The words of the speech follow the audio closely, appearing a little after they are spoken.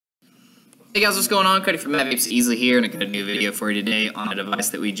Hey guys, what's going on? Cody from Matt Vapes Easily here, and I got a new video for you today on a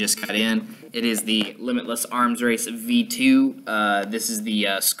device that we just got in. It is the Limitless Arms Race V2. This is the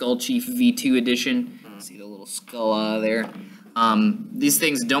Skull Chief V2 edition. See the little skull there. These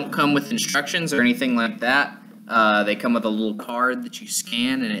things don't come with instructions or anything like that. They come with a little card that you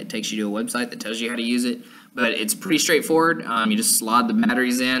scan, and it takes you to a website that tells you how to use it. But it's pretty straightforward. You just slide the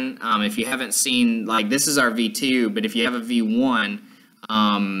batteries in. If you haven't seen, like, this is our V2, but if you have a V1,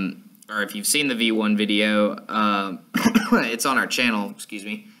 or if you've seen the V1 video, it's on our channel, excuse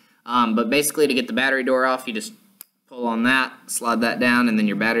me. But basically, to get the battery door off, you just pull on that, slide that down, and then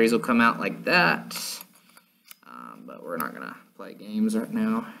your batteries will come out like that. But we're not going to play games right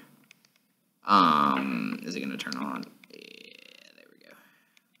now. Is it going to turn on? Yeah, there we go.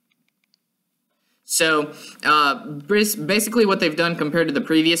 So, basically what they've done compared to the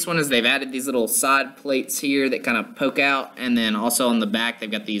previous one is they've added these little side plates here that kind of poke out, and then also on the back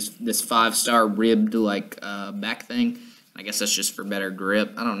they've got this 5-star ribbed like back thing. I guess that's just for better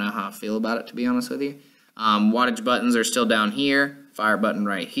grip. I don't know how I feel about it, to be honest with you. Wattage buttons are still down here, fire button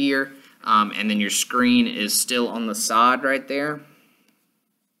right here, and then your screen is still on the side right there.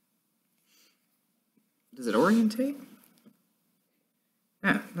 Does it orientate?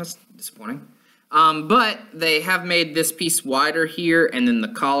 Yeah, that's disappointing. But they have made this piece wider here, and then the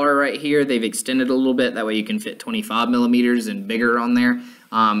collar right here, they've extended a little bit. That way you can fit 25 millimeters and bigger on there.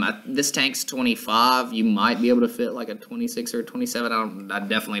 This tank's 25. You might be able to fit like a 26 or a 27. I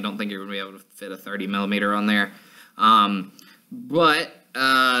definitely don't think you're going to be able to fit a 30 millimeter on there. But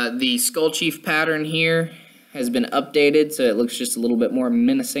the Skull Chief pattern here has been updated, so it looks just a little bit more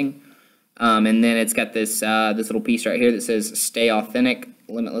menacing. And then it's got this this little piece right here that says "Stay Authentic,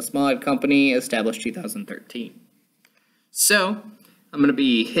 Limitless Mod Company, established 2013." So I'm going to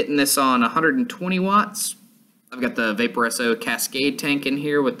be hitting this on 120 watts. I've got the Vaporesso Cascade tank in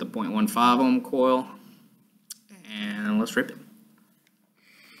here with the 0.15 ohm coil, and let's rip it.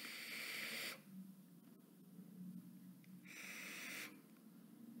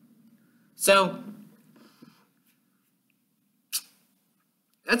 So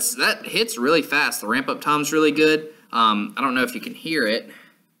that hits really fast. The ramp up time's really good. I don't know if you can hear it,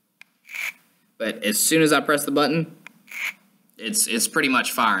 but as soon as I press the button, it's pretty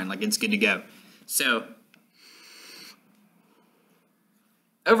much firing, like it's good to go. So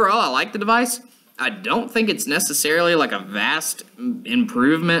overall, I like the device. I don't think it's necessarily like a vast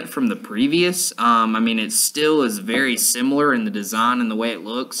improvement from the previous. I mean, it still is very similar in the design and the way it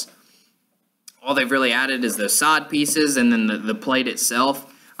looks. All they've really added is the side pieces and then the plate itself.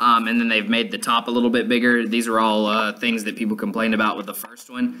 And then they've made the top a little bit bigger. These are all things that people complained about with the first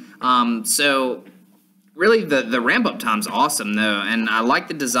one. So really the ramp up time's awesome though, and I like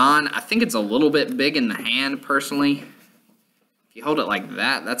the design. I think it's a little bit big in the hand personally. If you hold it like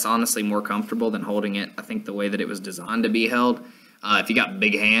that, that's honestly more comfortable than holding it, I think, the way that it was designed to be held. If you got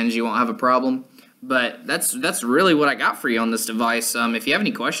big hands, you won't have a problem. But that's really what I got for you on this device. If you have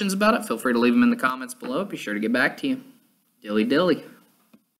any questions about it, feel free to leave them in the comments below. Be sure to get back to you. Dilly dilly.